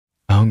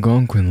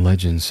Algonquin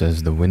legend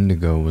says the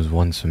Wendigo was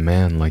once a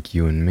man like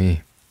you and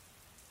me,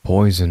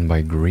 poisoned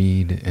by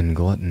greed and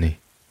gluttony.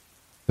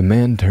 The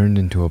man turned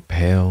into a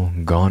pale,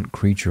 gaunt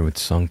creature with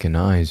sunken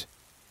eyes,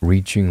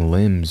 reaching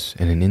limbs,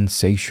 and an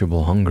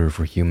insatiable hunger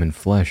for human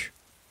flesh.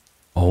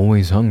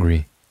 Always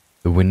hungry,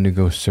 the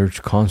Wendigo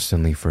searched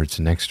constantly for its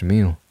next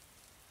meal.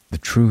 The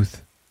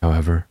truth,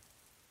 however,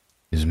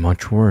 is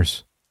much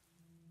worse.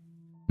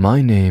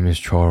 My name is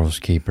Charles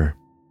Keeper,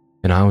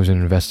 and I was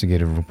an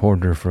investigative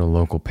reporter for a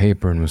local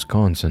paper in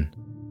Wisconsin.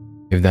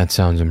 If that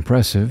sounds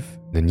impressive,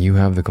 then you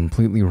have the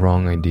completely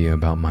wrong idea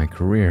about my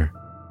career.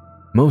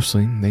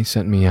 Mostly, they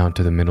sent me out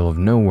to the middle of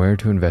nowhere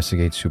to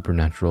investigate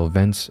supernatural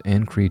events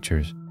and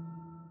creatures.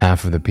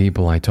 Half of the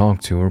people I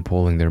talked to were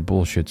pulling their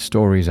bullshit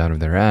stories out of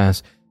their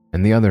ass,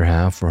 and the other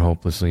half were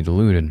hopelessly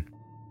deluded.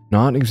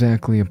 Not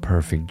exactly a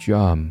perfect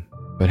job,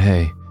 but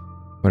hey,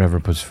 whatever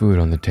puts food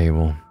on the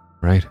table,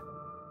 right?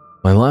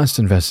 My last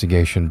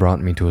investigation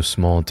brought me to a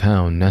small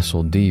town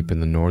nestled deep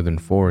in the northern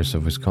forests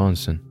of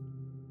Wisconsin.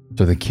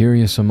 So the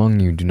curious among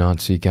you do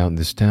not seek out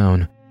this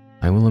town.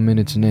 I will omit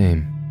its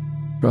name.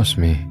 Trust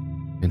me,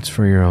 it's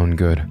for your own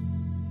good.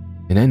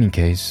 In any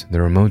case,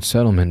 the remote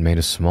settlement made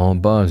a small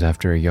buzz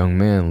after a young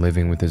man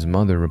living with his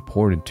mother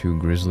reported 2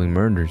 grisly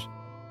murders.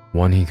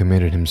 One he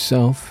committed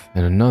himself,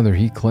 and another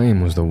he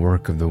claimed was the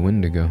work of the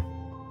Wendigo.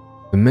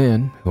 The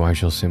man, who I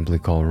shall simply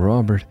call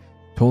Robert,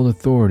 told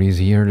authorities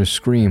he heard a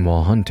scream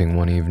while hunting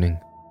one evening.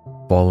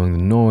 Following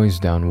the noise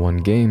down one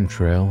game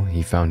trail,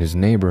 he found his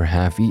neighbor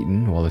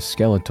half-eaten while a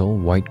skeletal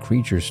white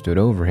creature stood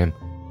over him,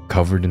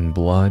 covered in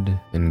blood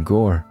and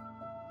gore.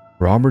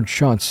 Robert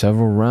shot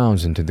several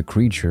rounds into the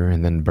creature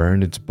and then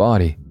burned its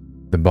body.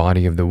 The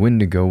body of the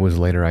Wendigo was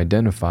later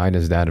identified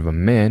as that of a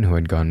man who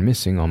had gone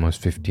missing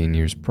almost 15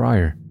 years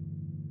prior.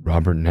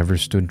 Robert never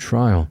stood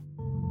trial.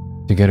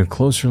 To get a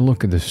closer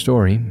look at the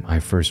story, I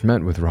first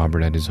met with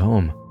Robert at his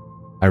home.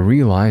 I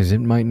realized it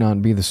might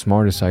not be the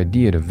smartest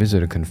idea to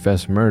visit a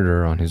confessed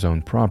murderer on his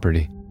own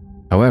property.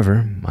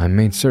 However, I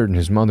made certain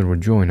his mother would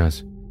join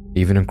us.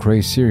 Even a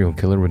crazed serial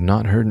killer would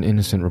not hurt an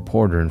innocent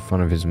reporter in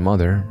front of his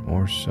mother,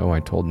 or so I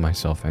told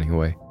myself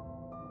anyway.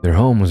 Their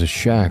home was a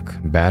shack,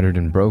 battered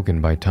and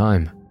broken by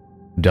time.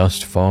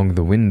 Dust fogged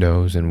the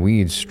windows and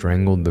weeds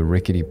strangled the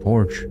rickety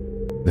porch.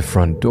 The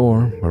front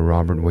door, where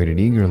Robert waited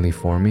eagerly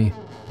for me,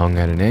 hung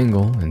at an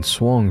angle and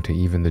swung to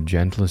even the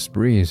gentlest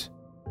breeze.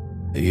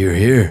 "You're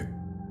here,"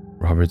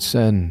 Robert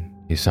said.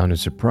 He sounded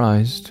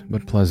surprised,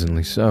 but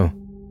pleasantly so.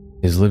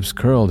 His lips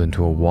curled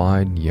into a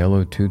wide,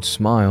 yellow-toothed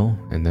smile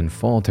and then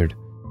faltered,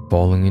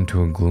 falling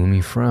into a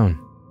gloomy frown.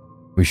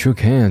 We shook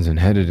hands and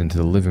headed into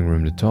the living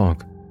room to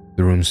talk.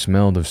 The room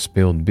smelled of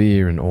spilled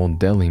beer and old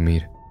deli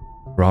meat.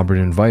 Robert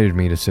invited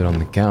me to sit on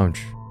the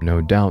couch,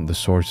 no doubt the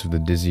source of the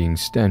dizzying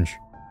stench.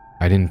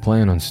 I didn't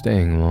plan on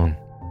staying long.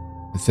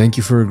 "Thank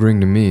you for agreeing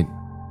to meet,"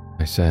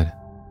 I said.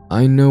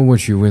 "I know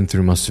what you went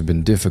through must have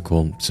been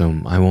difficult, so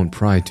I won't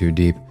pry too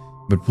deep.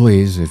 But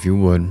please, if you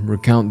would,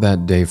 recount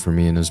that day for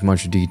me in as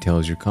much detail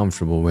as you're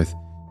comfortable with.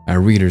 Our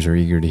readers are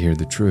eager to hear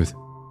the truth."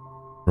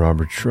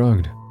 Robert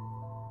shrugged.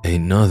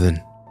 "Ain't nothing.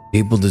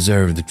 People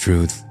deserve the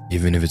truth,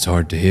 even if it's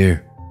hard to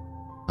hear."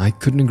 I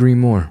couldn't agree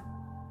more,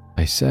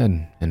 I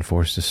said, and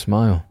forced a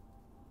smile.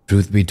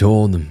 "Truth be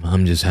told,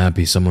 I'm just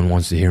happy someone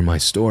wants to hear my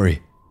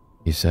story,"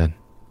 he said.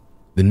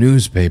 "The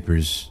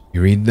newspapers,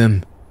 you read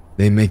them?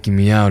 They making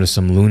me out as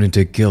some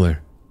lunatic killer."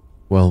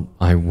 "Well,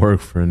 I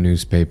work for a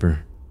newspaper,"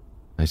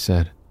 I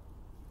said.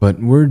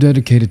 "But we're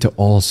dedicated to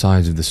all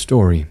sides of the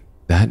story.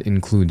 That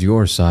includes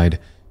your side.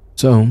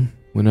 So,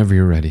 whenever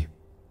you're ready."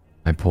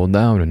 I pulled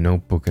out a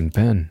notebook and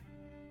pen.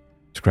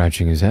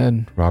 Scratching his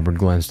head, Robert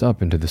glanced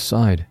up into the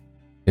side.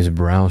 His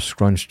brows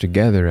scrunched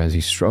together as he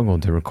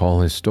struggled to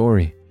recall his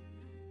story.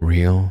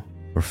 Real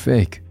or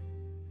fake?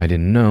 I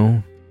didn't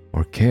know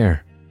or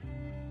care.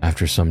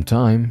 After some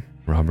time,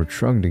 Robert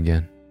shrugged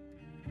again.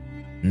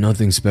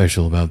 "Nothing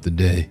special about the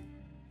day,"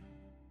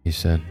 he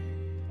said.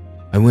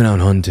 "I went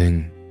out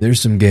hunting. There's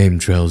some game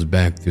trails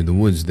back through the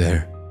woods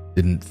there.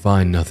 Didn't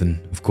find nothing,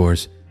 of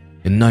course,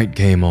 and night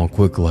came all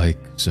quick-like,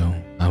 so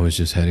I was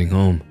just heading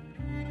home."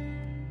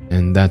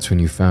 "And that's when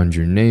you found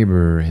your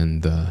neighbor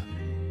and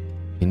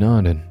He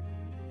nodded.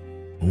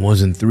 "It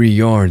wasn't 3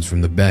 yards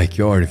from the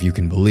backyard, if you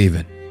can believe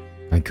it."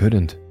 I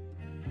couldn't.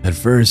 "At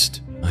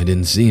first, I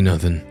didn't see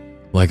nothing.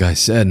 Like I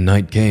said,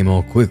 night came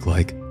all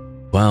quick-like.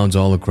 Clouds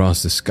all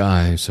across the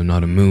sky, so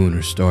not a moon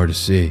or star to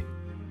see.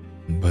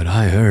 But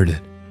I heard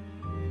it."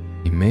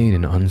 He made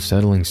an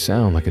unsettling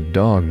sound like a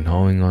dog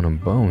gnawing on a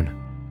bone.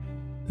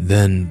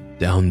 "Then,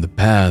 down the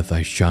path,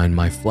 I shine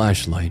my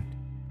flashlight.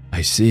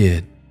 I see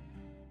it.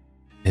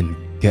 And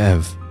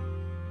Kev."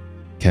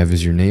 "Kev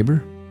is your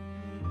neighbor?"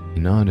 He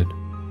nodded.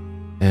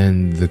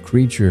 "And the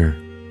creature,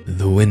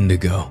 the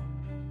Wendigo,"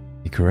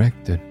 he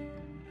corrected.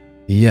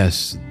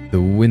 "Yes,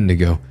 the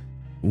Wendigo.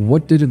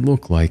 What did it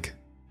look like?"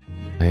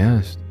 I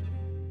asked.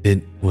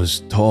 "It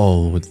was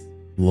tall with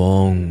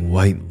long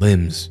white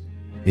limbs.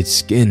 Its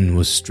skin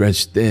was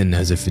stretched thin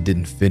as if it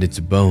didn't fit its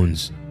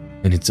bones,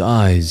 and its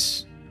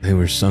eyes, they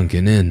were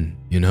sunken in,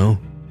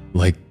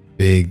 like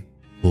big,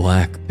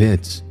 Black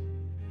pits.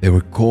 They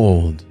were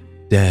cold,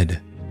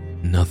 dead,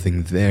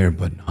 nothing there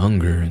but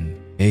hunger and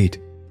hate.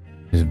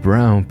 His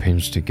brow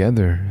pinched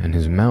together and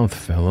his mouth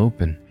fell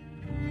open.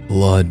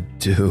 Blood,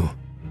 too.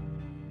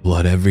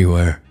 Blood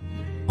everywhere.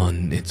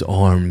 On its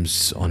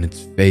arms, on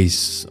its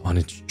face, on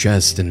its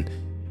chest, and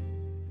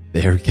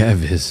there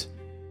Kev is.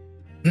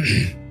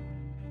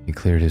 He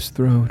cleared his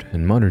throat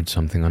and muttered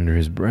something under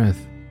his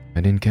breath.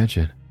 I didn't catch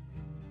it.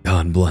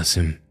 God bless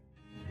him.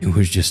 He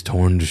was just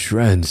torn to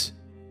shreds.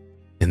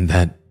 And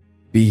that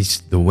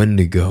beast, the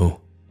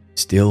Wendigo,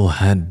 still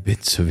had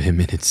bits of him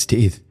in its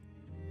teeth.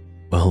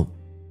 Well,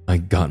 I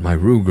got my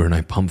Ruger and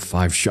I pumped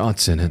 5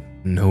 shots in it,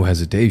 no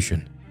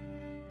hesitation.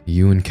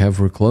 You and Kev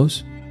were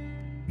close?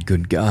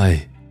 Good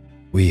guy.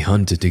 We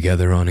hunted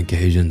together on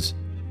occasions.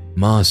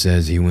 Ma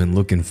says he went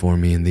looking for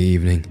me in the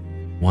evening,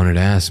 wanted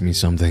to ask me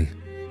something.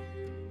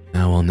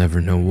 Now I'll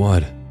never know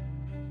what,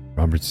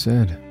 Robert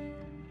said.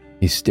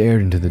 He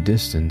stared into the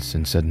distance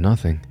and said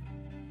nothing.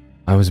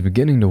 I was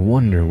beginning to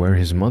wonder where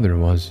his mother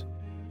was.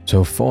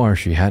 So far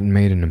she hadn't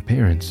made an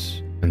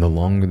appearance, and the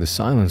longer the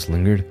silence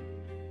lingered,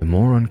 the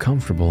more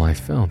uncomfortable I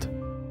felt.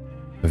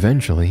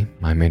 Eventually,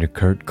 I made a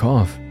curt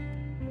cough.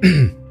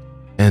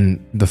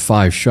 And the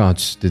 5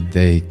 shots, did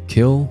they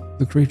kill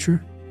the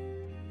creature?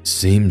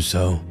 Seemed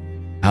so.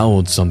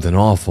 Howled something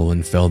awful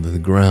and fell to the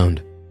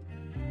ground,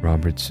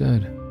 Robert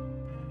said.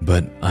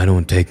 But I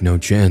don't take no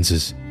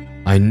chances.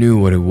 I knew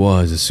what it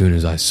was as soon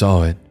as I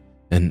saw it,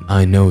 and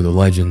I know the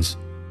legends.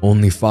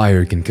 Only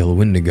fire can kill a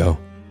Wendigo.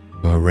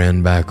 So I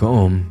ran back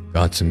home,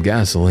 got some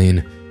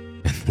gasoline,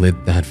 and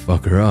lit that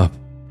fucker up.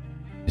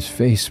 His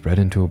face spread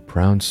into a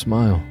proud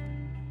smile.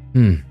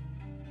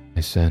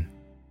 I said.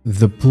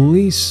 The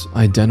police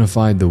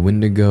identified the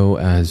Wendigo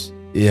as...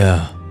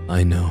 Yeah,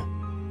 I know,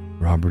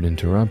 Robert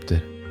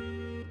interrupted.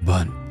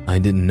 But I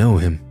didn't know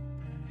him.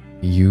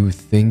 You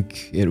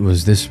think it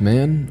was this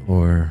man,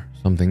 or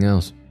something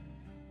else?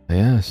 I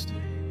asked.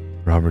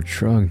 Robert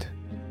shrugged.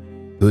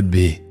 Could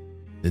be.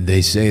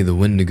 They say the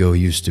Wendigo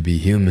used to be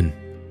human.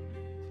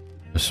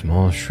 A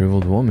small,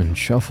 shriveled woman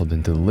shuffled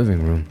into the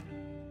living room.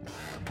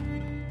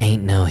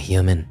 Ain't no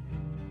human,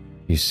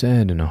 She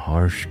said in a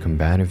harsh,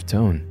 combative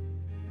tone.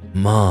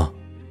 Ma,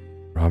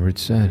 Robert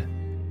said.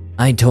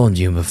 I told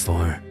you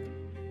before.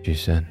 She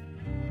said.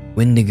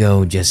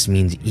 Wendigo just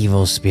means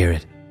evil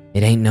spirit.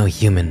 It ain't no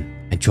human.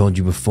 I told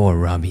you before,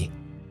 Robbie.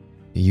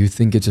 You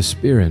think it's a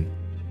spirit?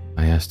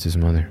 I asked his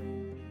mother.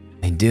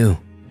 I do.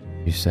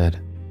 She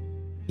said.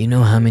 You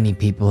know how many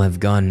people have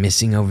gone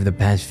missing over the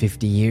past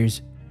 50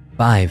 years?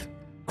 5.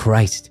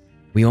 Christ,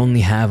 we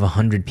only have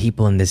 100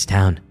 people in this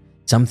town.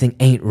 Something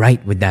ain't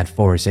right with that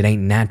forest. It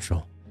ain't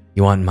natural.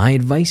 You want my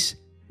advice?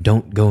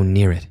 Don't go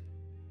near it.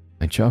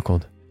 I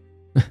chuckled.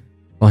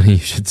 Funny you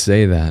should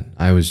say that.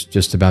 I was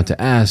just about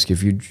to ask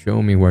if you'd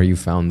show me where you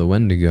found the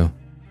Wendigo.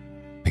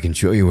 I can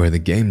show you where the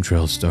game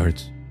trail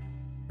starts,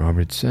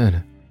 Robert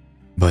said.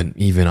 But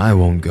even I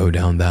won't go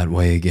down that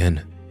way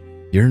again.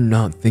 You're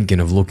not thinking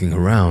of looking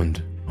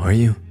around, are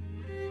you?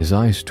 His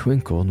eyes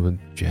twinkled with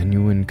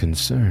genuine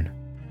concern.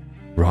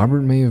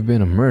 Robert may have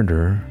been a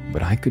murderer,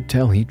 but I could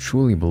tell he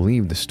truly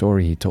believed the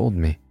story he told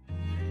me.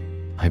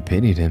 I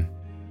pitied him.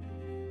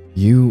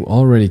 You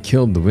already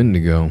killed the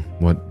Wendigo.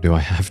 What do I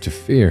have to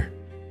fear?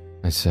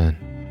 I said.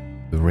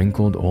 The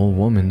wrinkled old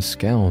woman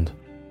scowled.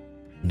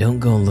 Don't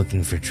go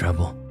looking for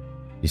trouble,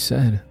 She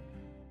said.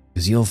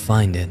 'cause you'll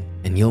find it,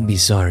 and you'll be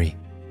sorry.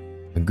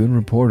 A good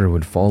reporter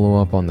would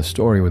follow up on the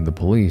story with the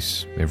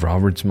police. If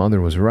Robert's mother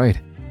was right,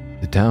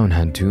 the town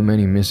had too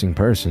many missing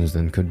persons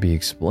than could be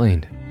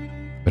explained.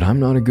 But I'm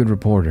not a good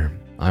reporter.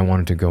 I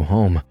wanted to go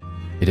home.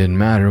 It didn't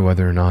matter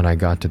whether or not I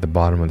got to the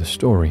bottom of the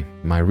story.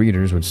 My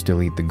readers would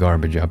still eat the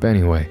garbage up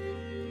anyway.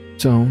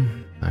 So,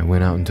 I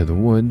went out into the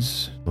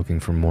woods, looking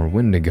for more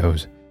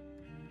Wendigos.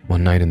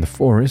 One night in the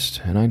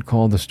forest, and I'd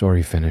call the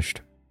story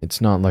finished.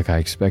 It's not like I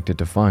expected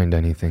to find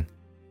anything.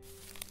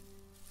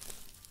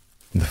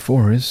 The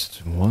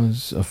forest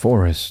was a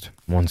forest.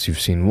 Once you've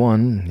seen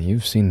one,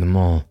 you've seen them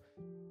all.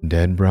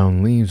 Dead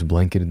brown leaves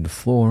blanketed the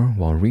floor,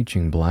 while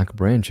reaching black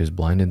branches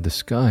blinded the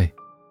sky.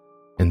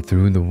 And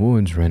through the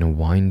woods ran a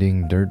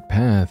winding dirt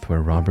path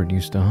where Robert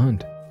used to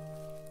hunt.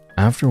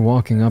 After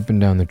walking up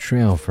and down the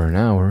trail for an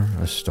hour,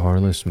 a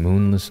starless,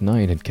 moonless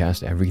night had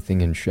cast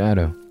everything in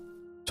shadow,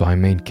 so I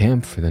made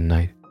camp for the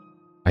night.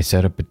 I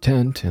set up a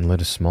tent and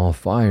lit a small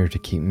fire to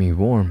keep me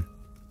warm.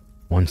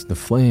 Once the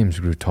flames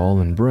grew tall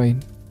and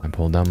bright, I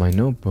pulled out my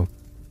notebook.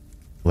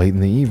 Late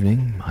in the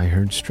evening, I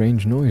heard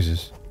strange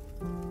noises.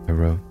 I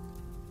wrote.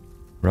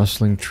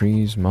 Rustling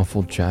trees,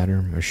 muffled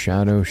chatter, a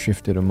shadow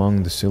shifted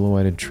among the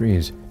silhouetted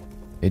trees.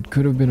 It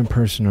could have been a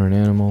person or an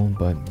animal,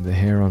 but the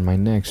hair on my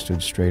neck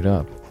stood straight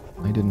up.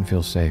 I didn't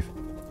feel safe.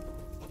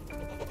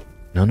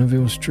 None of it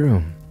was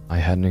true. I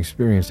hadn't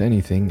experienced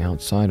anything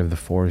outside of the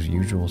forest's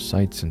usual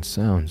sights and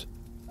sounds.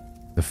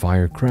 The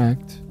fire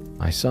cracked.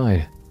 I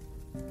sighed.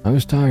 I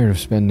was tired of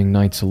spending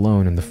nights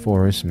alone in the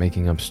forest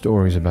making up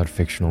stories about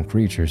fictional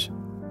creatures.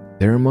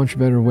 There are much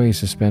better ways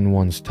to spend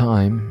one's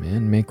time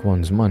and make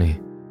one's money.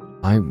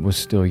 I was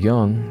still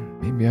young.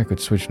 Maybe I could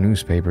switch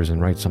newspapers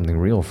and write something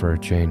real for a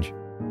change.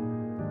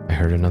 I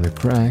heard another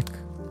crack,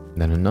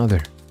 then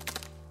another.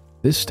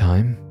 This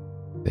time,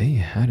 they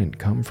hadn't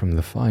come from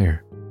the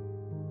fire.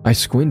 I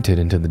squinted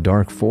into the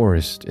dark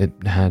forest. It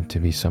had to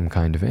be some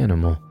kind of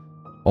animal.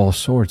 All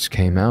sorts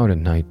came out at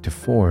night to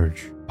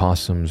forage,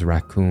 possums,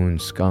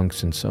 raccoons,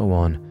 skunks, and so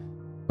on.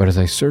 But as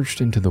I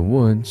searched into the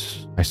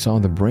woods, I saw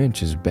the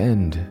branches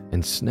bend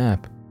and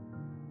snap.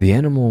 The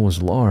animal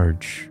was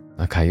large,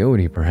 a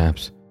coyote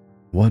perhaps.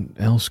 What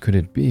else could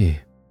it be?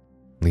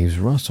 Leaves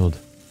rustled.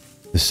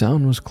 The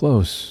sound was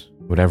close.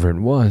 Whatever it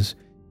was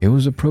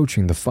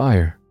approaching the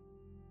fire.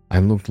 I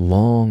looked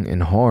long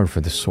and hard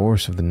for the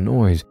source of the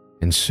noise,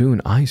 and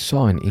soon I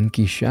saw an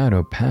inky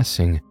shadow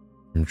passing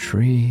from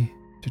tree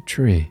to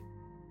tree.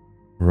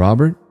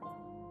 "Robert?"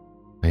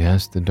 I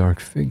asked the dark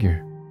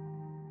figure.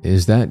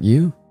 "Is that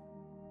you?"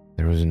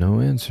 There was no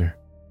answer.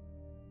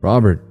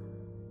 "Robert?"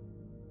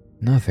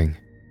 Nothing.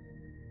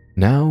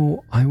 Now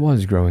I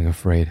was growing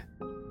afraid.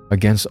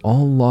 Against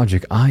all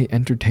logic, I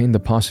entertained the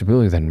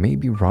possibility that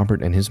maybe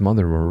Robert and his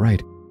mother were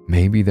right.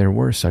 Maybe there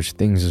were such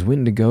things as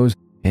Wendigos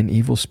and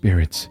evil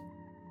spirits.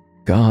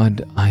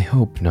 God, I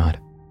hope not.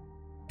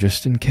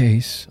 Just in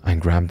case, I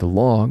grabbed a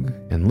log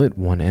and lit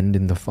one end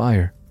in the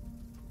fire.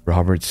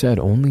 Robert said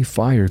only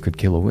fire could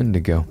kill a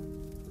Wendigo.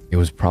 It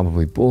was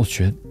probably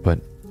bullshit, but,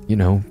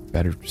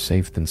 better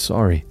safe than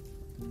sorry.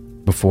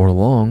 Before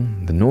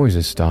long, the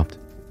noises stopped.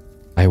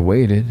 I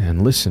waited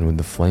and listened with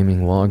the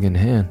flaming log in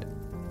hand.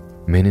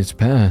 Minutes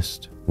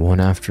passed, one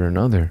after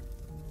another,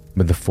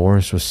 but the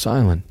forest was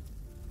silent.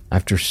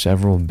 After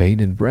several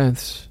bated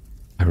breaths,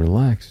 I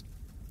relaxed.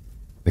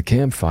 The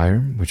campfire,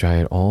 which I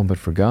had all but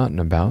forgotten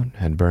about,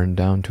 had burned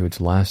down to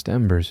its last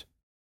embers,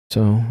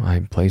 so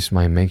I placed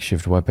my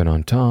makeshift weapon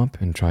on top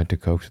and tried to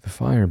coax the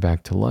fire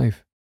back to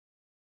life.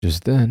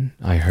 Just then,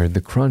 I heard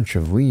the crunch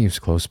of leaves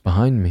close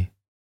behind me.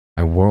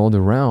 I whirled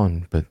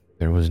around, but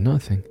there was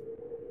nothing,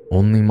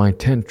 only my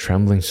tent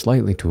trembling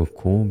slightly to a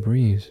cool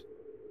breeze.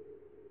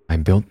 I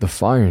built the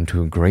fire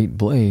into a great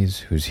blaze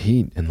whose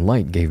heat and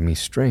light gave me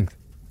strength.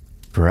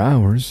 For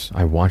hours,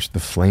 I watched the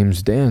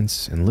flames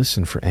dance and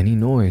listened for any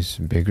noise,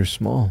 big or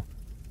small.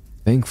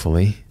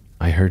 Thankfully,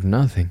 I heard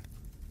nothing,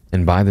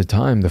 and by the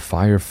time the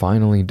fire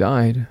finally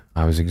died,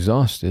 I was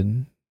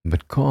exhausted,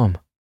 but calm.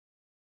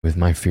 With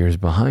my fears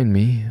behind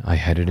me, I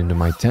headed into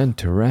my tent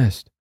to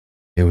rest.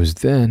 It was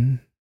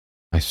then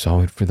I saw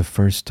it for the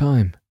first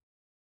time.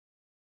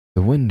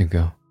 The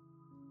Wendigo.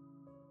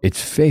 Its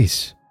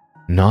face,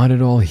 not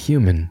at all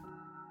human,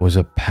 was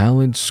a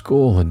pallid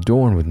skull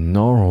adorned with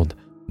gnarled,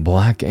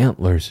 black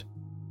antlers.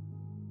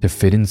 To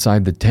fit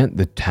inside the tent,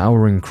 the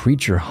towering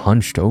creature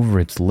hunched over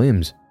its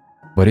limbs,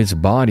 but its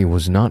body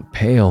was not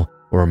pale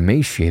or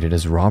emaciated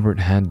as Robert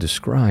had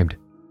described.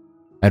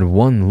 At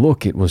one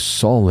look, it was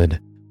solid,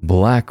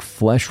 black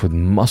flesh with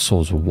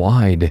muscles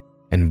wide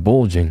and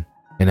bulging,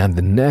 and at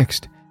the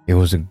next, it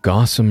was a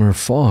gossamer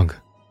fog.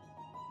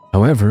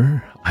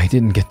 However, I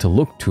didn't get to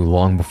look too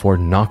long before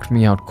it knocked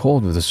me out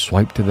cold with a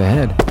swipe to the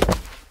head.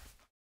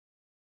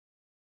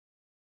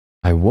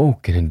 I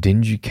woke in a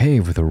dingy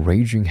cave with a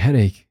raging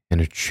headache and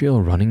a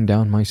chill running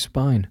down my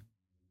spine.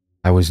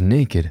 I was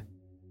naked,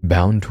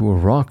 bound to a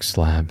rock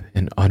slab,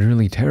 and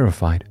utterly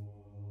terrified.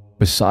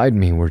 Beside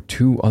me were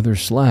two other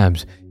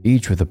slabs,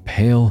 each with a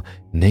pale,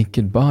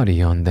 naked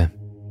body on them.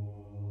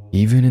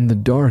 Even in the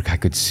dark, I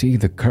could see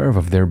the curve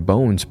of their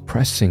bones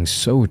pressing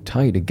so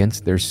tight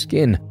against their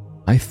skin,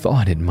 I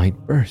thought it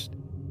might burst.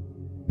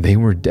 They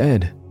were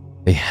dead.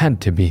 They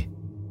had to be.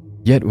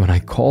 Yet when I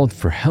called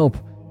for help,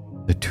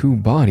 the two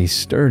bodies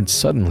stirred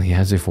suddenly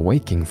as if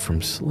waking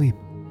from sleep.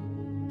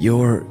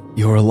 You're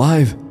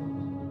alive?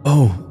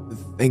 Oh,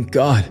 thank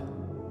God,"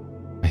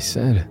 I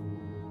said.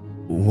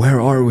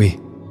 "Where are we?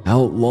 How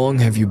long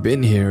have you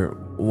been here?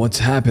 What's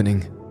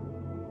happening?"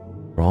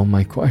 For all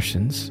my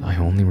questions, I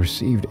only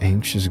received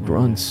anxious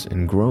grunts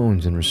and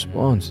groans in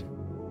response.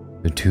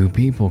 The two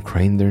people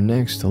craned their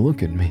necks to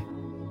look at me.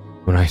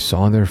 When I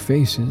saw their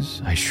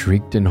faces, I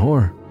shrieked in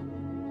horror.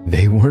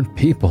 They weren't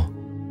people.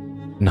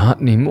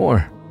 Not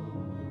anymore.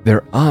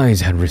 Their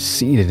eyes had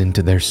receded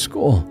into their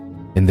skull,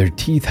 and their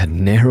teeth had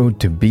narrowed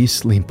to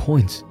beastly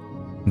points.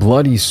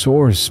 Bloody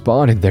sores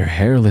spotted their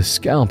hairless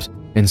scalps,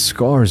 and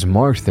scars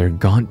marked their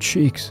gaunt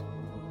cheeks.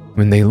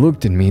 When they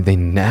looked at me, they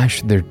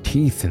gnashed their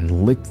teeth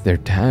and licked their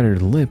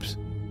tattered lips.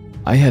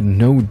 I had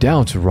no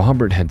doubts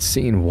Robert had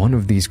seen one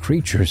of these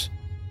creatures,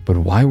 but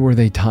why were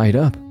they tied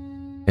up?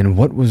 And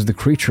what was the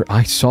creature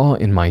I saw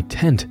in my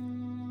tent?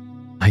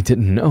 I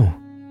didn't know.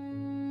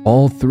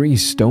 All three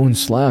stone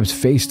slabs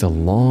faced a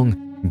long,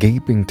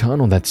 gaping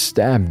tunnel that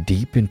stabbed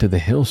deep into the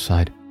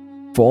hillside,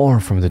 far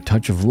from the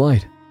touch of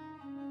light.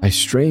 I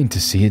strained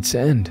to see its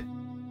end,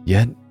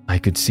 yet I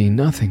could see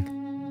nothing,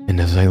 and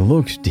as I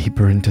looked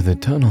deeper into the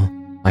tunnel,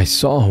 I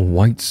saw a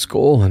white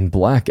skull and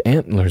black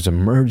antlers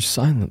emerge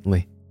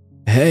silently.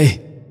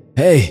 Hey,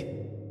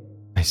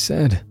 I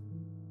said.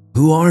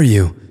 "Who are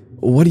you?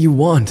 What do you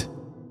want?"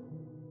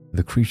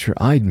 The creature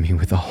eyed me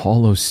with a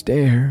hollow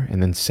stare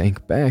and then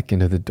sank back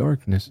into the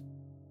darkness.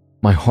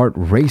 My heart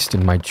raced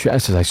in my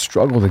chest as I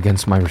struggled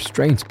against my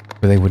restraints,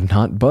 but they would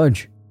not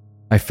budge.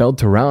 I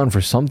felt around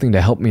for something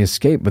to help me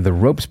escape, but the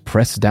ropes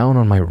pressed down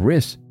on my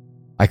wrists.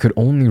 I could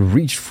only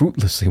reach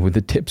fruitlessly with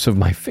the tips of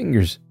my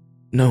fingers.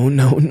 "No,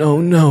 no,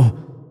 no, no,"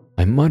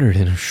 I muttered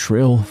in a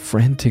shrill,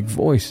 frantic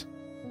voice.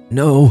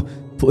 "No,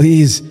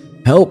 please,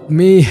 help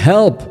me,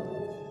 help!"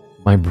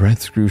 My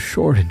breaths grew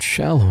short and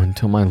shallow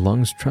until my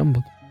lungs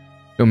trembled.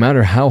 No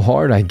matter how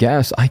hard I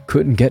gasped, I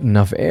couldn't get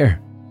enough air.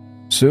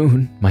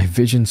 Soon, my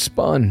vision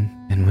spun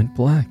and went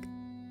black.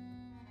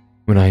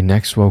 When I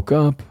next woke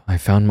up, I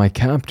found my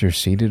captor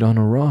seated on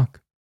a rock.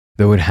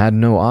 Though it had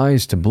no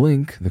eyes to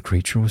blink, the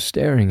creature was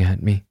staring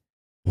at me.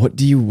 "What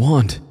do you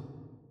want?"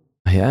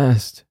 I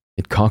asked.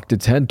 It cocked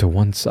its head to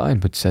one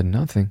side but said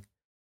nothing.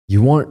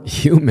 "You aren't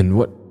human.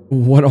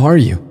 What are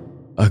you?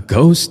 A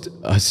ghost?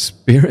 A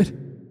spirit?"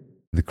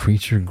 The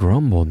creature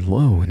grumbled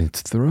low in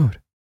its throat.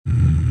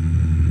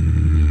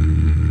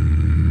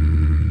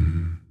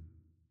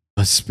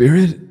 "A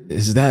spirit?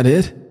 Is that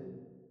it?"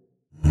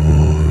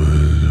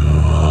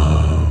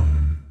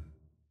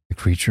 The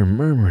creature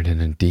murmured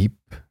in a deep,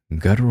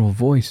 guttural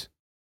voice.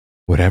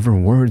 Whatever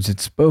words it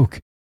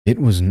spoke, it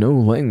was no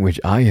language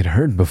I had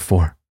heard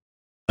before.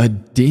 "A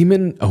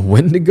demon? A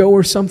Wendigo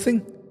or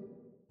something?"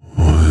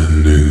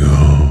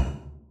 "Wendigo,"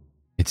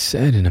 it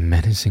said in a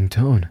menacing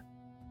tone.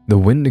 The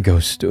Wendigo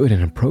stood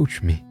and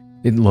approached me.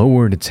 It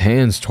lowered its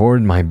hands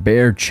toward my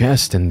bare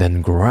chest and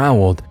then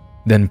growled.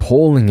 Then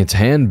pulling its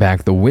hand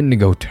back, the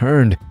Wendigo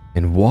turned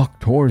and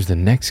walked towards the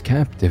next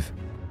captive.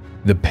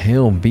 The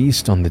pale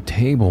beast on the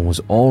table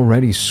was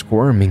already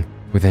squirming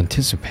with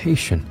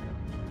anticipation.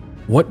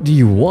 "What do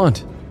you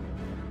want?"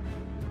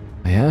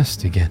 I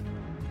asked again.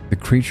 The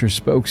creature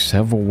spoke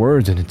several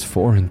words in its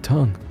foreign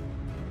tongue.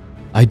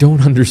 "I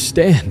don't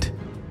understand,"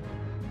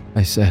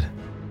 I said.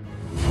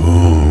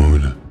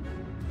 "Food.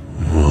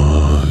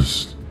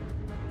 Must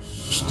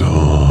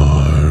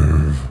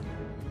starve,"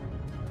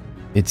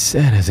 it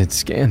said as it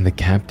scanned the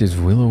captive's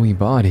willowy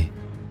body.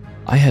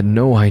 I had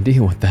no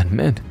idea what that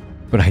meant,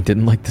 but I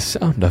didn't like the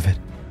sound of it.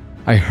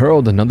 I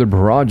hurled another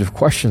barrage of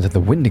questions at the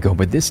Wendigo,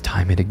 but this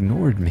time it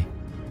ignored me.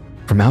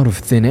 From out of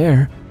thin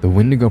air, the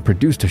Wendigo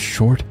produced a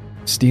short,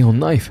 steel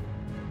knife.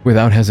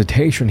 Without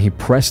hesitation, he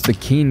pressed the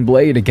keen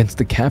blade against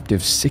the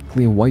captive's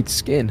sickly white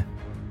skin.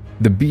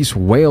 The beast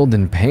wailed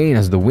in pain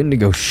as the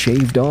Wendigo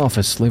shaved off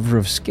a sliver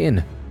of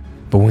skin.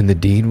 But when the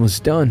deed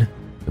was done,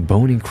 the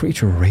bony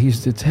creature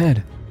raised its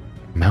head,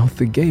 mouth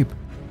agape.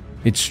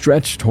 It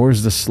stretched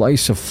towards the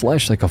slice of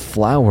flesh like a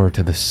flower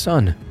to the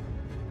sun.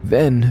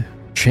 Then,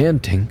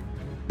 chanting,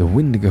 the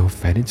Wendigo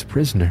fed its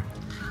prisoner.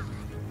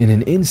 In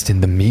an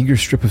instant, the meager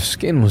strip of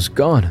skin was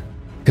gone,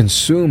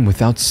 consumed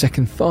without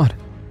second thought.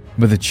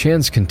 But the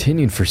chants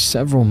continued for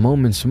several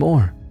moments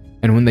more,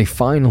 and when they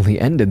finally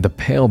ended, the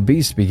pale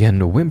beast began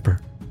to whimper.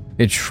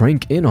 It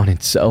shrank in on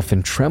itself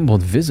and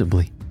trembled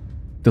visibly.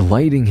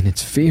 Delighting in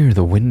its fear,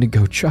 the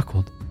Wendigo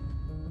chuckled.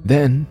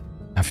 Then,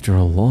 after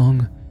a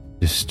long,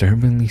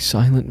 disturbingly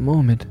silent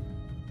moment,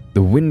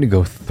 the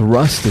Wendigo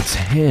thrust its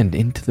hand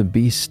into the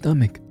beast's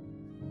stomach.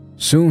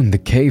 Soon the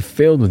cave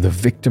filled with the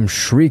victim's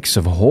shrieks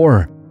of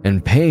horror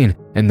and pain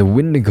and the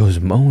Wendigo's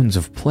moans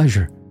of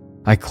pleasure.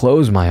 I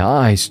closed my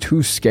eyes,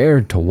 too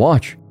scared to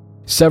watch.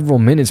 Several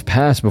minutes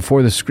passed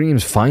before the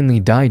screams finally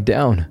died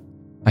down.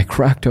 I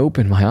cracked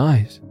open my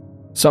eyes.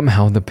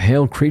 Somehow the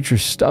pale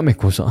creature's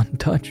stomach was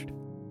untouched.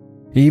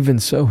 Even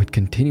so, it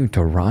continued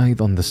to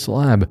writhe on the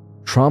slab,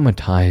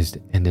 traumatized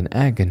and in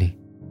agony.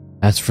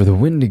 As for the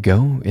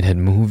Wendigo, it had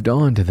moved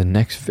on to the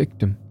next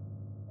victim.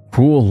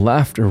 Cruel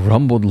laughter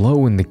rumbled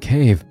low in the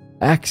cave,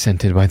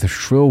 accented by the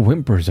shrill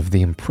whimpers of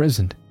the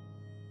imprisoned.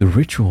 The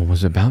ritual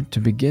was about to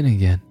begin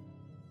again.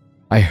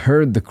 I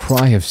heard the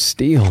cry of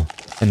steel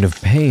and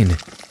of pain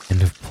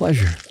and of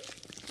pleasure.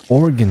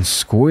 Organs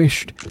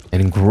squished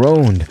and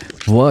groaned,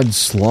 blood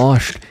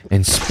sloshed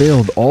and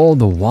spilled, all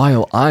the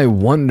while I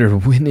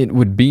wondered when it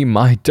would be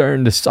my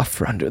turn to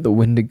suffer under the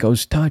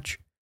Wendigo's touch.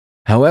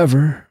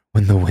 However,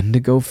 when the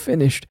Wendigo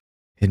finished,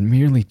 it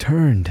merely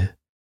turned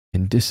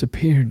and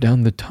disappeared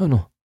down the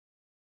tunnel.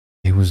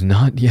 It was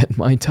not yet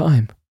my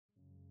time.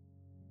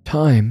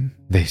 Time,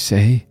 they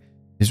say,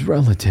 is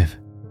relative.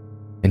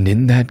 And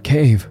in that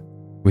cave,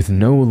 with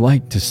no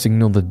light to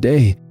signal the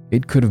day,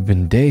 it could have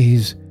been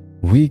days,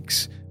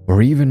 weeks,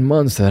 or even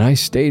months that I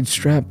stayed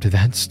strapped to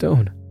that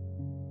stone.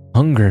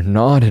 Hunger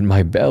gnawed at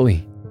my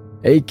belly,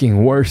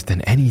 aching worse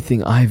than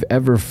anything I've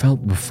ever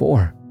felt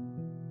before.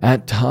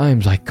 At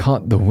times I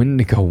caught the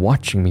Wendigo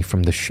watching me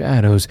from the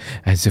shadows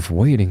as if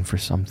waiting for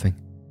something.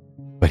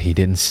 But he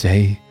didn't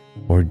say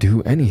or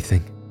do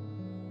anything.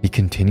 He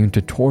continued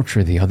to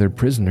torture the other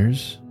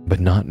prisoners, but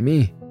not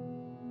me.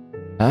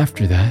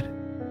 After that,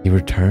 he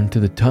returned to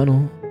the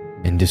tunnel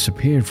and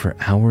disappeared for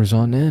hours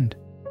on end.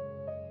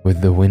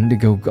 With the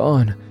Wendigo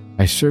gone,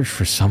 I searched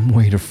for some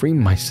way to free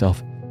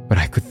myself, but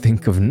I could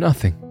think of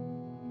nothing.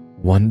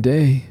 One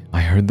day,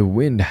 I heard the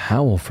wind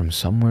howl from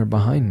somewhere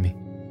behind me.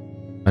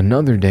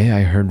 Another day,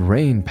 I heard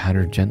rain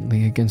patter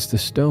gently against the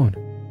stone.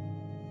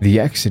 The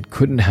exit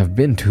couldn't have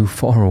been too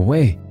far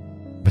away.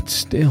 but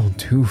still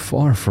too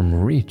far from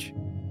reach.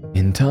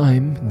 In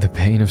time, the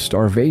pain of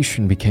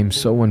starvation became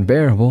so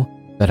unbearable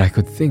that I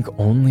could think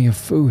only of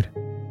food.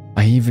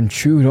 I even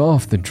chewed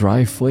off the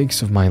dry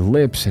flakes of my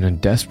lips in a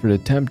desperate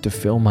attempt to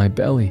fill my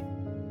belly,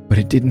 but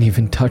it didn't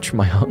even touch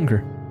my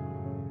hunger.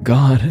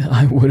 God,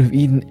 I would have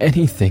eaten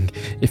anything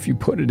if you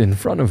put it in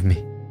front of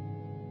me.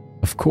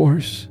 Of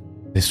course,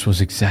 this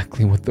was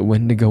exactly what the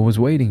Wendigo was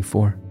waiting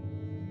for.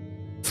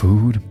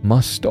 Food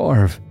must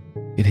starve,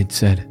 it had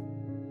said.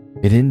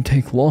 It didn't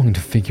take long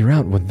to figure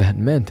out what that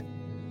meant.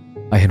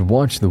 I had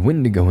watched the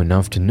Wendigo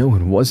enough to know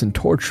it wasn't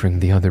torturing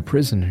the other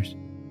prisoners.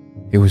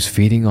 It was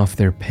feeding off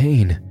their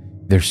pain,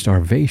 their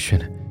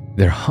starvation,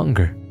 their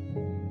hunger.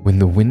 When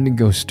the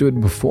Wendigo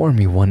stood before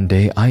me one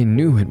day, I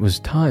knew it was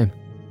time.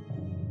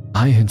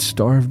 I had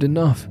starved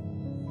enough.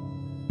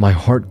 My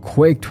heart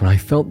quaked when I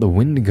felt the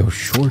Wendigo's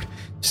short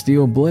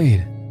steel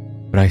blade,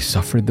 but I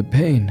suffered the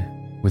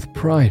pain with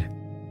pride.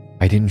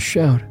 I didn't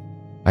shout.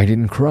 I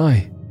didn't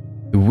cry.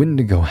 The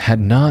Wendigo had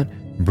not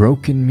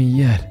broken me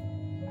yet.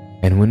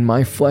 And when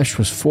my flesh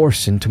was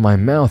forced into my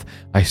mouth,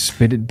 I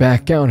spit it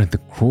back out at the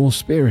cruel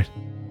spirit.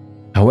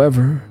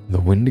 However, the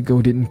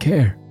Wendigo didn't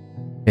care.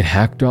 It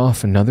hacked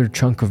off another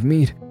chunk of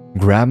meat,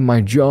 grabbed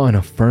my jaw in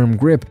a firm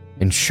grip,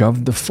 and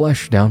shoved the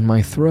flesh down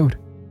my throat.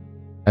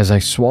 As I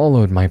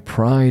swallowed my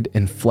pride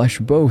and flesh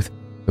both,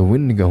 the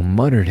Wendigo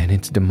muttered in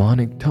its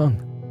demonic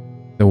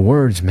tongue. The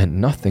words meant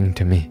nothing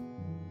to me.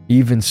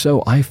 Even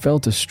so, I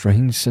felt a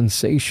strange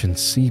sensation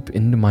seep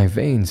into my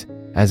veins,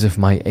 as if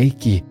my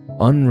achy,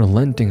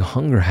 unrelenting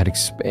hunger had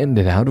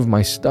expanded out of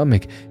my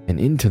stomach and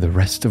into the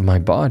rest of my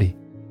body.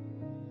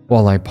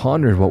 While I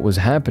pondered what was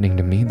happening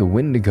to me, the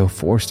Wendigo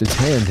forced its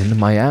hand into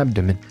my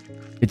abdomen.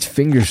 Its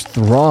fingers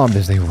throbbed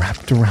as they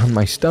wrapped around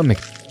my stomach,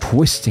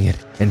 twisting it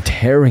and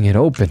tearing it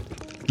open.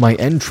 My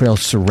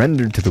entrails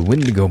surrendered to the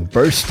Wendigo,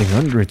 bursting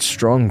under its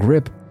strong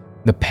grip.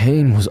 The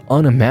pain was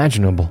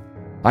unimaginable.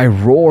 I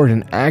roared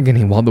in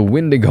agony while the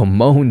Wendigo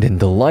moaned in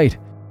delight.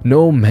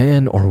 No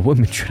man or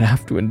woman should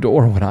have to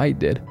endure what I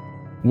did.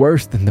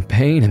 Worse than the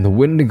pain and the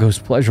Wendigo's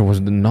pleasure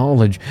was the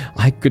knowledge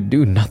I could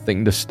do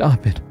nothing to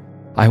stop it.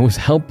 I was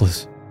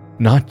helpless,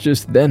 not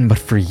just then but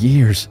for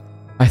years.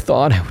 I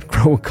thought I would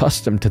grow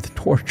accustomed to the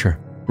torture,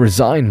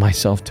 resign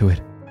myself to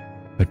it.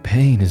 But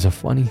pain is a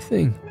funny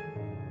thing.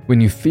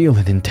 When you feel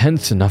it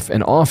intense enough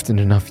and often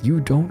enough, you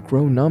don't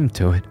grow numb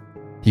to it.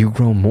 You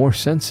grow more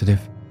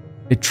sensitive.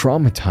 It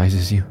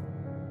traumatizes you.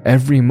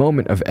 Every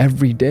moment of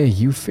every day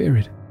you fear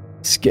it,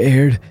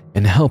 scared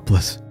and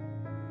helpless.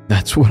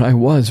 That's what I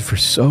was for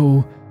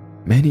so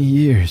many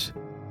years.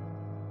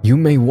 You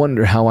may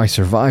wonder how I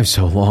survived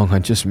so long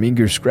on just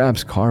meager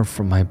scraps carved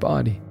from my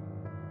body.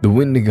 The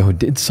Wendigo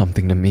did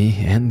something to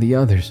me and the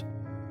others.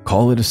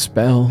 Call it a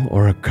spell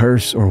or a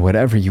curse or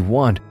whatever you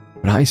want,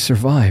 but I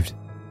survived.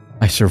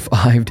 I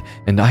survived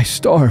and I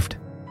starved,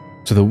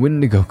 so the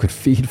Wendigo could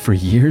feed for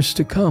years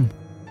to come.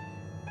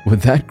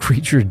 What that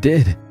creature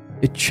did,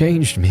 it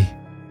changed me.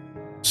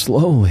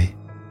 Slowly,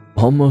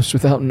 almost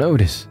without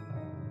notice,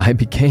 I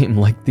became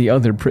like the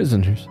other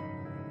prisoners.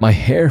 My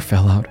hair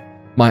fell out,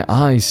 my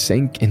eyes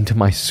sank into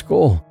my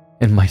skull,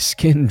 and my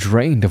skin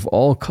drained of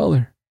all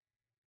color.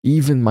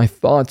 Even my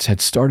thoughts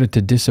had started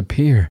to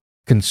disappear,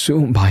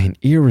 consumed by an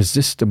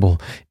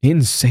irresistible,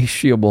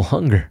 insatiable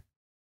hunger.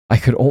 I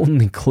could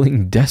only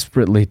cling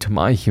desperately to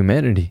my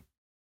humanity.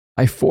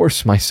 I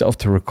forced myself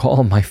to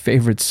recall my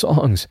favorite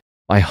songs,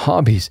 my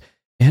hobbies,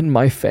 and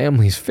my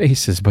family's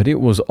faces, but it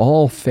was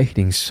all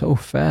fading so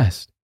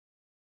fast.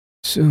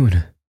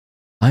 Soon,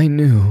 I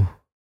knew,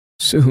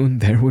 soon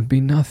there would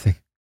be nothing.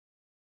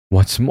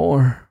 What's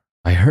more,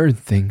 I heard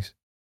things.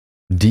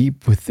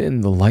 Deep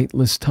within the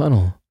lightless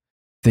tunnel,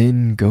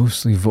 thin,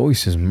 ghostly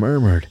voices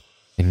murmured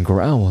and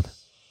growled.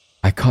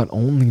 I caught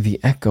only the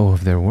echo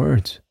of their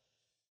words,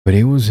 but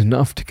it was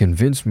enough to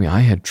convince me I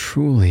had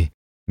truly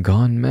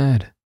gone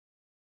mad.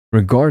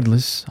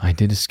 Regardless, I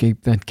did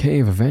escape that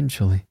cave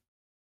eventually.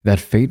 That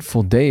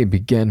fateful day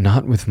began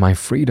not with my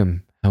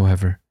freedom,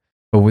 however,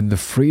 but with the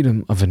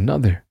freedom of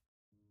another.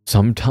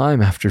 Some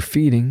time after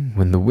feeding,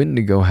 when the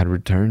Wendigo had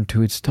returned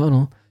to its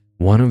tunnel,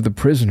 one of the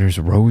prisoners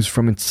rose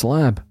from its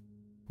slab.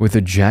 With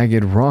a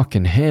jagged rock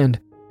in hand,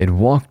 it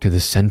walked to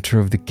the center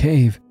of the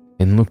cave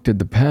and looked at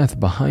the path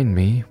behind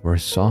me where a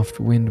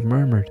soft wind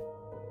murmured.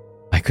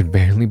 I could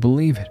barely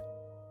believe it.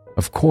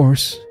 Of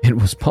course, it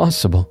was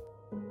possible.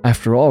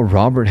 After all,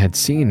 Robert had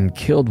seen and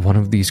killed one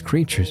of these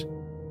creatures.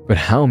 But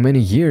how many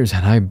years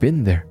had I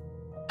been there?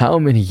 How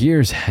many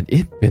years had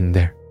it been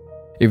there?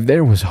 If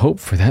there was hope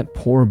for that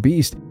poor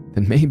beast,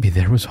 then maybe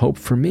there was hope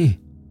for me.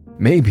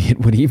 Maybe it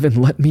would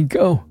even let me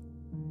go.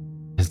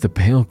 As the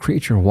pale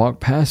creature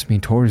walked past me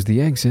towards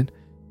the exit,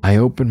 I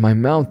opened my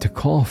mouth to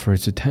call for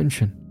its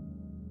attention.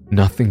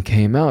 Nothing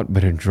came out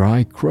but a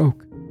dry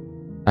croak.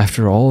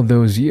 After all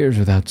those years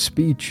without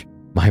speech,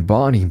 my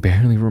body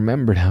barely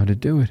remembered how to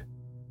do it.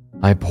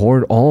 I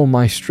poured all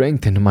my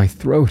strength into my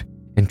throat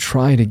and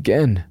tried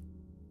again.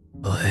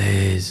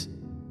 "Please,"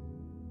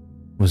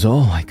 was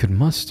all I could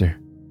muster.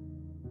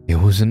 It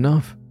was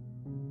enough.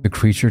 The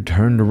creature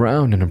turned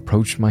around and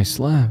approached my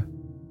slab.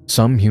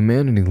 Some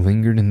humanity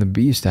lingered in the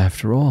beast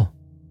after all.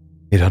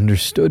 It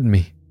understood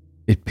me.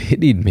 It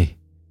pitied me.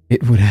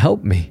 It would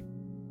help me.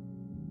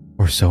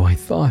 Or so I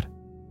thought.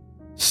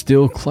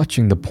 Still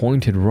clutching the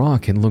pointed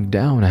rock, it looked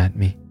down at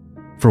me.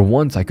 For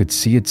once I could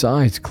see its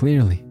eyes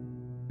clearly.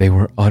 They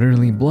were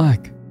utterly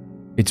black.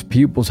 Its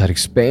pupils had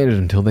expanded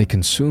until they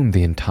consumed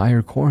the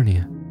entire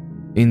cornea.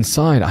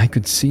 Inside I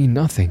could see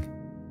nothing.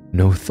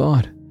 No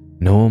thought,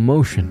 no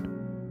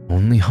emotion,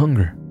 only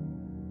hunger.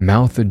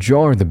 Mouth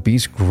ajar, the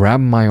beast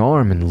grabbed my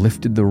arm and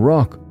lifted the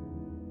rock.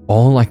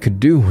 All I could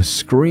do was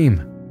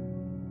scream.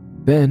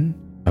 Then,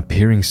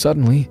 appearing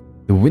suddenly,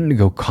 the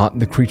Wendigo caught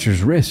the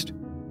creature's wrist.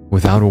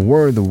 Without a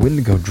word, the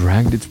Wendigo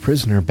dragged its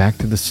prisoner back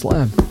to the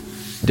slab.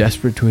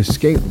 Desperate to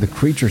escape, the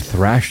creature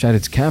thrashed at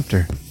its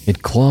captor.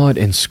 It clawed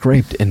and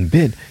scraped and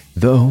bit,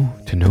 though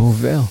to no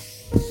avail.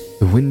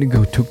 The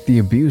Wendigo took the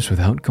abuse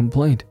without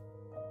complaint.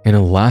 In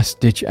a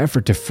last-ditch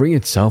effort to free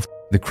itself,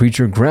 the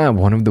creature grabbed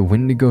one of the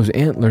Wendigo's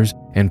antlers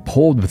and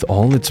pulled with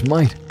all its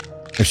might.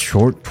 A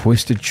short,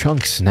 twisted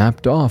chunk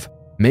snapped off,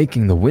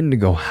 making the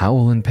Wendigo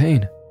howl in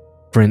pain.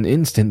 For an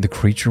instant, the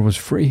creature was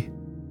free.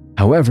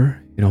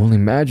 However, it only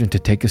managed to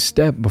take a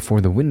step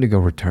before the Wendigo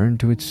returned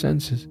to its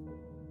senses.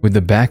 With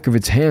the back of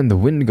its hand, the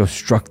Wendigo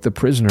struck the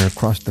prisoner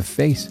across the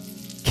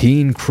face.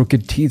 Keen,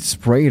 crooked teeth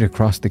sprayed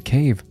across the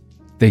cave.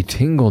 They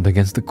tingled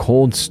against the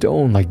cold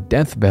stone like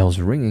death bells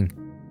ringing.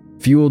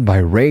 Fueled by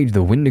rage,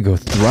 the Wendigo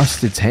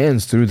thrust its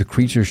hands through the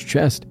creature's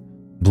chest.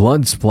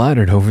 Blood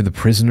splattered over the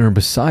prisoner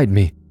beside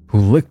me, who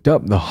licked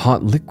up the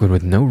hot liquid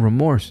with no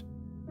remorse.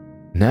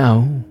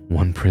 Now,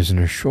 one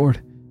prisoner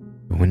short,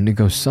 the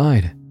Wendigo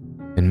sighed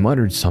and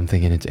muttered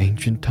something in its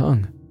ancient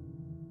tongue.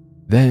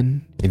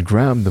 Then it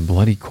grabbed the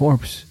bloody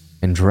corpse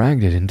and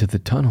dragged it into the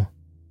tunnel.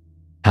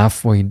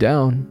 Halfway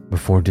down,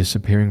 before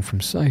disappearing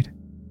from sight,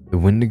 the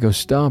Wendigo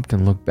stopped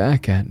and looked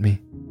back at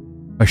me.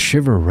 A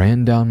shiver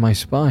ran down my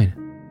spine.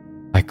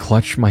 I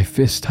clutched my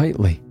fists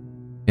tightly.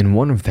 In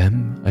one of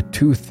them, a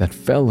tooth that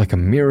fell like a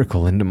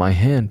miracle into my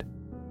hand.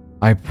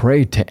 I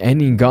prayed to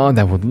any god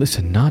that would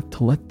listen not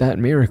to let that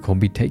miracle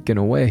be taken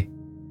away.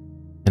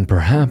 And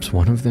perhaps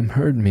one of them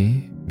heard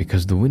me,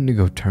 because the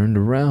Wendigo turned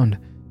around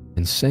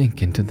and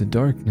sank into the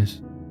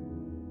darkness.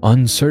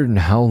 Uncertain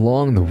how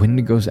long the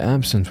Wendigo's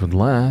absence would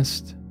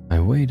last,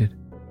 I waited.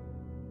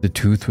 The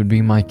tooth would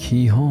be my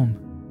key home,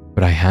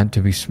 but I had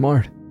to be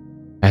smart.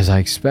 As I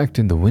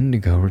expected, the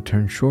Wendigo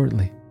returned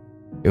shortly.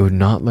 It would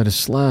not let a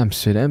slab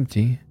sit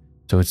empty,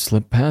 so it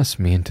slipped past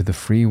me into the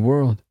free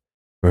world,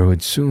 where it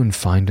would soon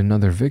find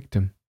another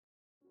victim.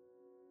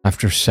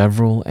 After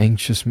several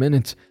anxious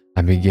minutes,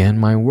 I began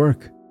my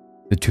work.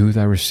 The tooth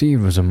I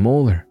received was a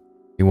molar.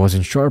 It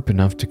wasn't sharp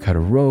enough to cut a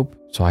rope,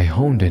 so I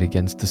honed it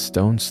against the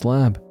stone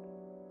slab.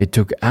 It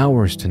took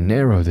hours to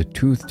narrow the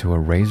tooth to a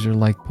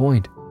razor-like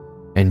point,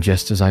 and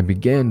just as I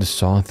began to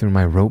saw through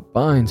my rope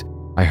binds,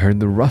 I heard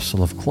the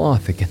rustle of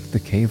cloth against the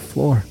cave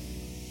floor.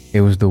 It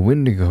was the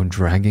Wendigo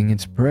dragging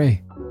its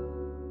prey.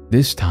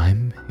 This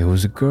time, it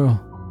was a girl.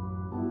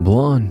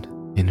 Blonde,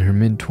 in her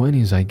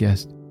mid-20s, I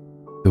guessed.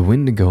 The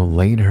Wendigo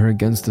laid her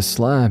against the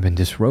slab and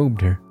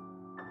disrobed her.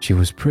 She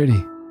was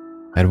pretty.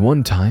 At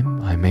one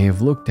time, I may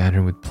have looked at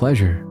her with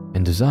pleasure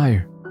and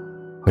desire,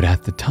 but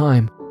at the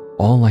time,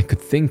 all I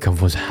could think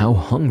of was how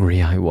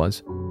hungry I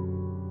was.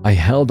 I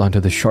held onto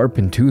the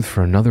sharpened tooth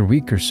for another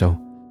week or so,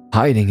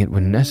 hiding it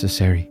when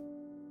necessary.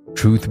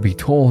 Truth be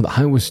told,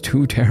 I was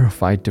too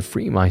terrified to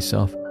free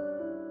myself.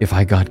 If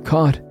I got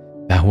caught,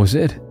 that was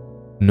it.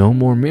 No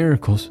more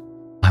miracles.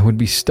 I would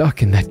be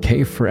stuck in that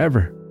cave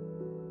forever.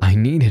 I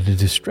needed a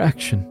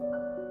distraction.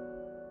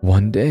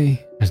 One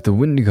day, as the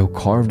Wendigo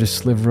carved a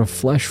sliver of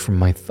flesh from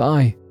my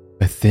thigh,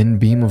 a thin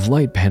beam of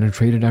light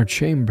penetrated our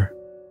chamber.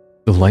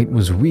 The light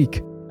was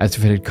weak, as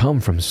if it had come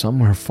from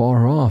somewhere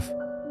far off,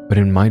 but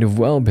it might have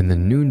well been the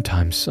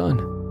noontime sun.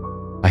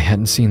 I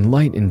hadn't seen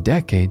light in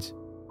decades.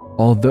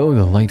 Although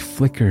the light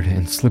flickered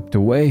and slipped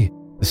away,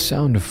 the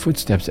sound of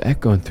footsteps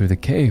echoed through the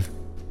cave.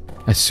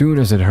 As soon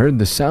as it heard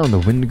the sound, the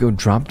Wendigo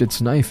dropped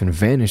its knife and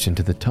vanished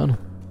into the tunnel.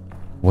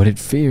 What it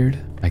feared,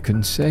 I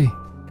couldn't say.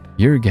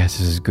 Your guess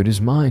is as good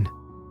as mine.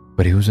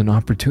 But it was an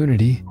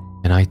opportunity,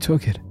 and I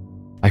took it.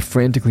 I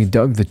frantically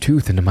dug the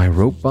tooth into my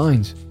rope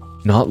binds.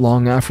 Not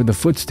long after the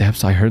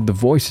footsteps, I heard the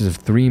voices of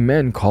 3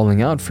 men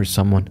calling out for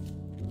someone.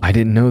 I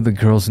didn't know the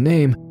girl's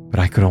name, but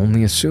I could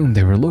only assume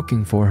they were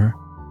looking for her.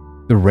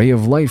 The ray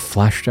of light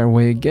flashed our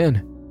way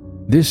again,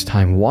 this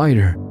time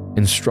wider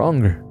and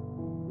stronger.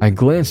 I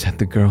glanced at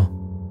the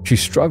girl. She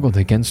struggled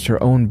against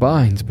her own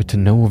binds, but to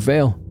no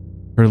avail.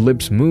 Her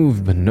lips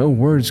moved, but no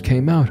words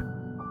came out.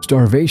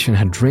 Starvation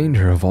had drained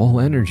her of all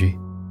energy.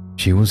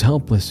 She was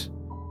helpless,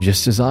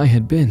 just as I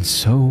had been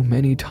so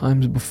many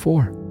times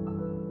before.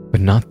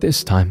 But not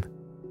this time.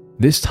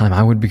 This time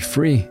I would be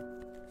free.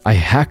 I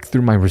hacked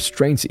through my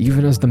restraints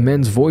even as the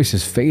men's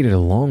voices faded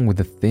along with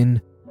the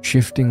thin,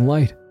 shifting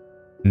light.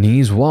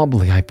 Knees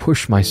wobbly, I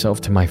pushed myself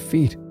to my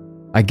feet.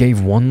 I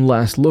gave one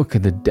last look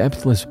at the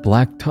depthless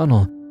black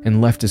tunnel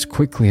and left as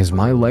quickly as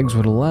my legs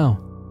would allow.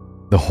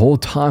 The whole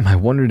time I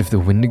wondered if the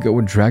Wendigo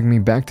would drag me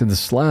back to the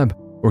slab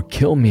or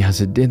kill me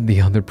as it did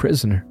the other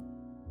prisoner.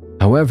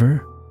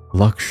 However,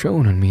 luck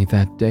shone on me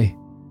that day.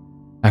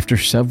 After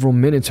several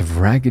minutes of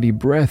raggedy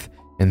breath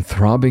and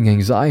throbbing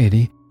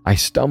anxiety, I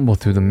stumbled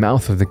through the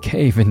mouth of the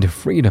cave into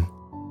freedom.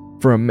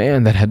 For a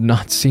man that had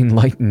not seen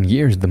light in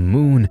years, the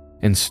moon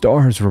and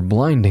stars were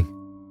blinding,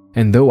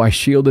 and though I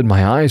shielded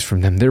my eyes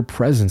from them, their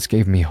presence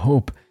gave me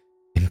hope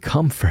and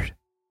comfort.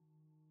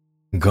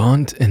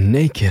 Gaunt and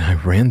naked, I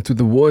ran through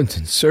the woods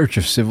in search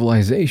of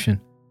civilization.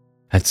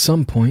 At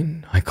some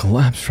point, I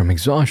collapsed from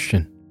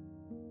exhaustion,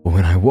 but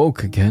when I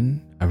woke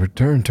again, I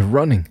returned to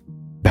running,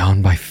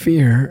 bound by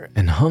fear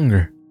and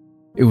hunger.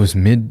 It was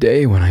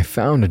midday when I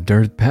found a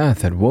dirt path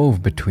that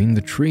wove between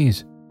the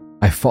trees.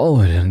 I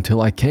followed it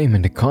until I came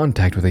into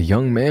contact with a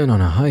young man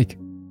on a hike.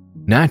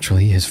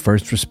 Naturally, his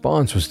first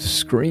response was to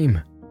scream.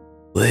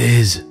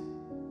 "Liz,"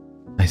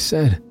 I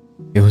said.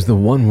 It was the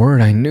one word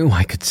I knew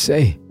I could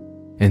say,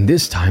 and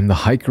this time the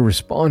hiker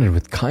responded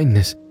with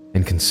kindness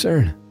and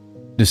concern.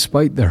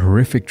 Despite the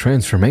horrific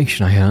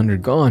transformation I had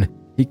undergone,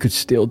 he could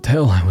still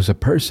tell I was a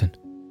person.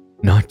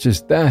 Not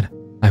just that,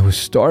 I was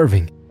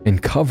starving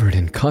and covered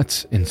in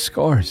cuts and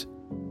scars.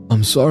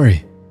 "I'm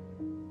sorry,"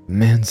 the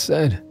man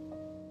said.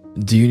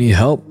 "Do you need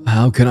help?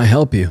 How can I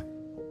help you?"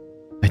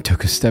 I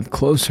took a step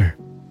closer.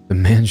 The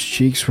man's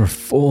cheeks were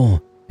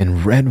full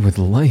and red with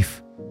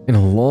life, and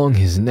along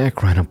his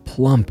neck ran a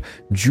plump,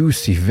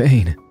 juicy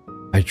vein.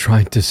 I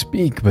tried to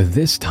speak, but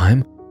this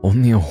time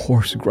only a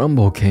hoarse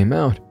grumble came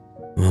out.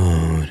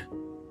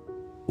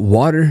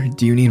 "Water?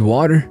 Do you need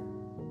water?"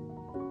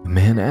 The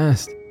man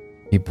asked.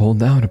 He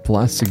pulled out a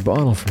plastic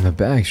bottle from the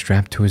bag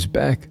strapped to his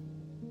back.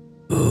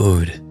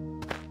 "Food,"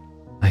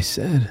 I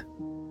said.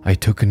 I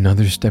took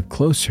another step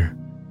closer.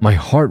 My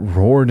heart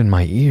roared in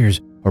my ears,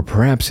 or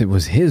perhaps it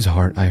was his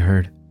heart I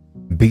heard,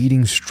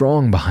 beating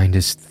strong behind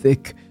his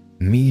thick,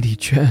 meaty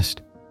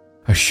chest.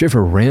 A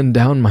shiver ran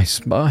down my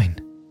spine.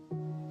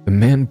 The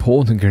man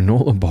pulled a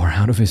granola bar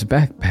out of his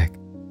backpack.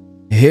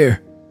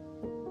 "Here,"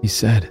 he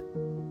said.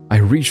 I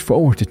reached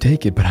forward to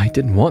take it, but I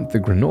didn't want the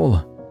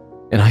granola.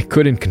 And I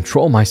couldn't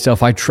control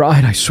myself. I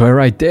tried, I swear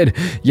I did.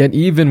 Yet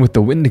even with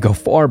the Wendigo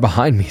far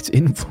behind me, its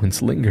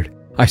influence lingered.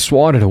 I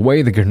swatted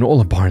away the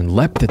granola bar and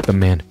leapt at the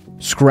man,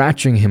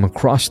 scratching him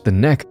across the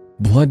neck.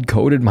 Blood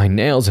coated my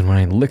nails, and when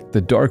I licked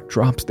the dark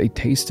drops, they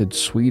tasted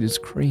sweet as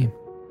cream.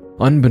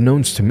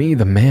 Unbeknownst to me,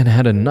 the man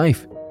had a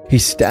knife. He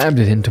stabbed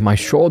it into my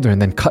shoulder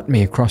and then cut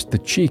me across the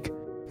cheek.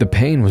 The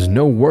pain was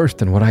no worse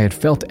than what I had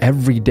felt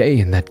every day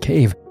in that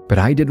cave, but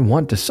I didn't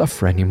want to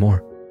suffer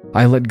anymore.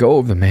 I let go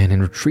of the man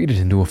and retreated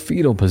into a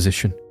fetal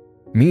position.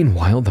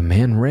 Meanwhile, the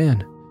man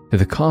ran. To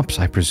the cops,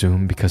 I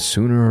presume, because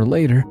sooner or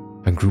later,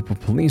 a group of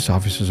police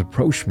officers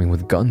approached me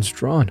with guns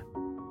drawn.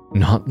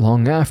 Not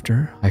long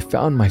after, I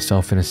found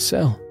myself in a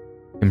cell,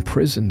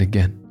 imprisoned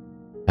again.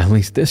 At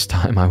least this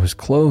time I was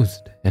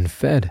clothed and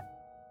fed.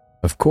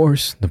 Of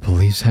course, the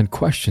police had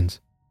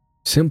questions.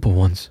 Simple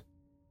ones.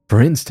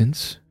 For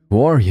instance,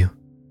 "Who are you?"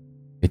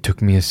 It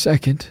took me a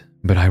second,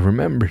 but I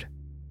remembered.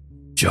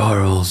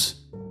 Charles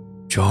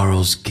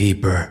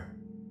Keeper,"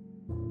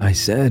 I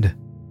said.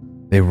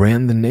 They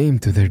ran the name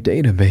through their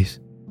database.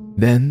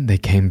 Then they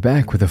came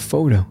back with a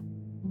photo.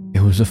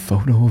 It was a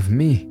photo of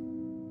me.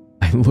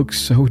 I looked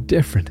so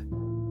different.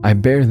 I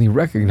barely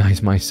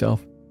recognized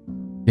myself.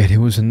 Yet it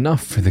was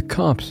enough for the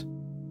cops.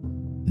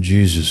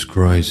 "Jesus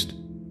Christ,"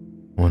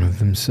 one of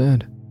them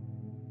said.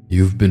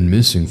 "You've been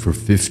missing for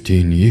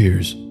 15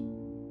 years.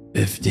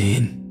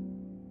 15?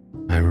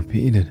 I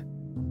repeated.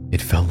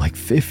 It felt like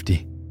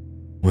 50.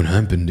 What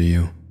happened to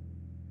you?"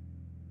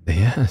 They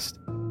asked.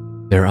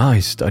 Their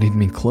eyes studied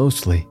me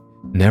closely,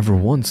 never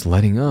once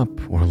letting up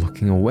or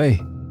looking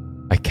away.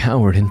 I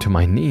cowered into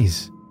my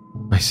knees.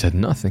 I said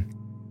nothing.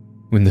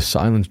 When the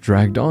silence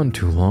dragged on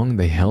too long,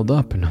 they held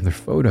up another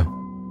photo.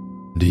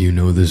 "Do you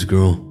know this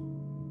girl?"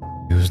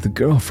 It was the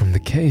girl from the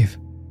cave.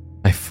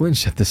 I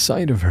flinched at the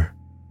sight of her.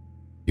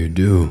 "You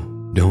do,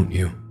 don't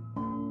you?"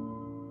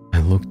 I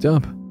looked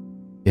up.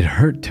 It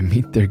hurt to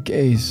meet their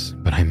gaze,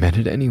 but I met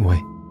it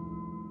anyway.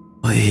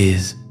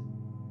 "Please,"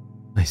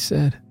 I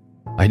said.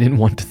 I didn't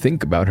want to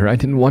think about her. I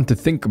didn't want to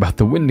think about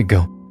the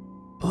Wendigo.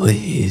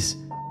 "Please,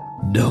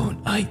 don't.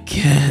 I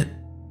can't."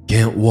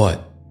 "Can't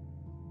what?"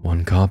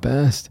 One cop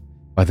asked.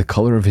 By the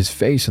color of his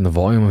face and the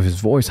volume of his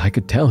voice, I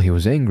could tell he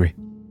was angry.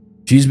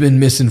 "She's been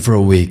missing for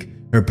a week.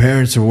 Her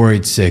parents are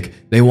worried sick.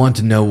 They want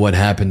to know what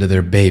happened to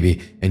their baby,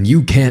 and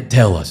you can't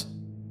tell us."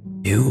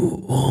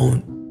 You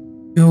won't.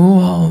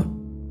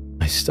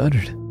 I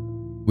stuttered.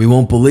 "We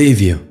won't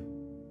believe you."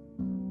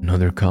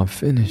 Another cop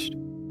finished.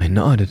 I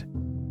nodded.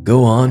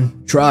 "Go on,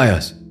 try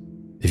us.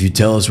 If you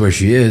tell us where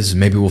she is,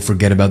 maybe we'll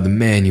forget about the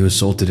man you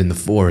assaulted in the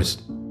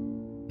forest."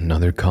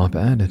 Another cop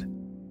added.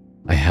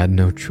 I had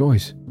no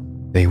choice.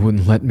 They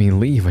wouldn't let me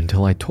leave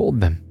until I told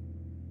them.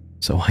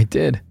 So I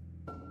did.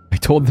 I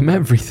told them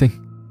everything.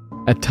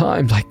 At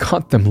times, I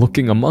caught them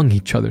looking among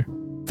each other,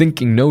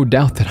 thinking no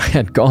doubt that I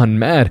had gone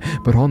mad,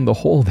 but on the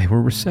whole, they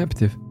were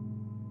receptive.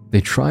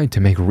 They tried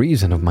to make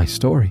reason of my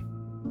story.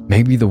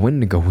 Maybe the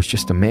Wendigo was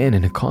just a man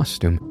in a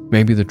costume.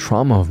 Maybe the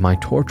trauma of my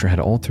torture had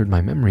altered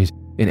my memories.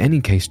 In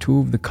any case, 2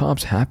 of the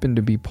cops happened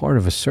to be part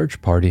of a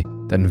search party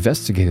that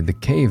investigated the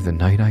cave the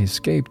night I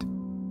escaped.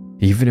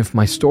 Even if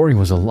my story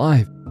was a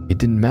lie, it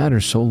didn't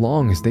matter so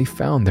long as they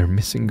found their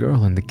missing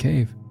girl in the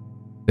cave.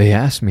 They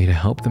asked me to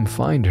help them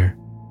find her.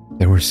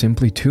 There were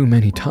simply too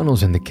many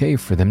tunnels in the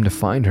cave for them to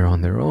find her on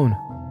their own.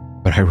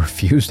 But I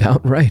refused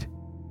outright.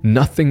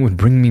 Nothing would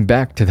bring me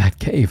back to that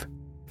cave.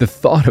 The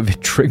thought of it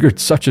triggered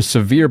such a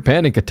severe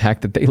panic attack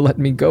that they let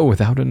me go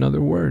without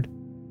another word.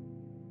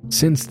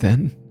 Since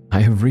then, I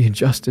have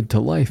readjusted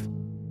to life,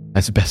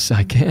 as best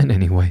I can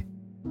anyway.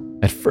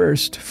 At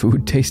first,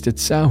 food tasted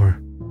sour,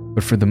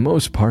 but for the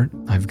most part,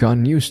 I've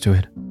gotten used to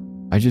it.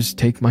 I just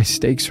take my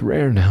steaks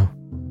rare now.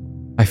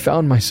 I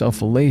found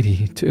myself a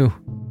lady, too.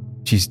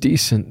 She's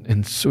decent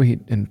and sweet,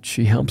 and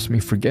she helps me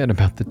forget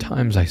about the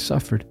times I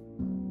suffered.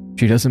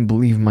 She doesn't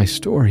believe my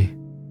story.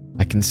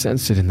 I can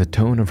sense it in the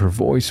tone of her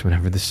voice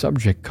whenever the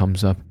subject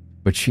comes up,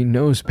 but she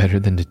knows better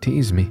than to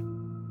tease me.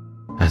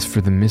 As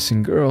for the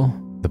missing girl,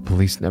 the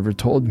police never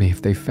told me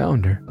if they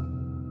found her.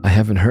 I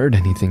haven't heard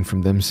anything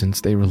from them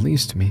since they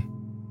released me.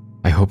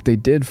 I hope they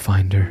did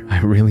find her, I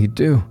really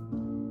do.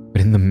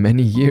 But in the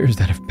many years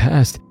that have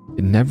passed,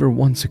 it never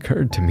once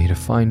occurred to me to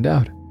find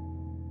out.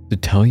 To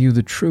tell you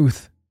the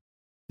truth,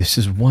 this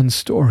is one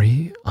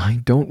story I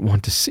don't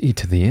want to see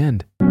to the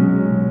end.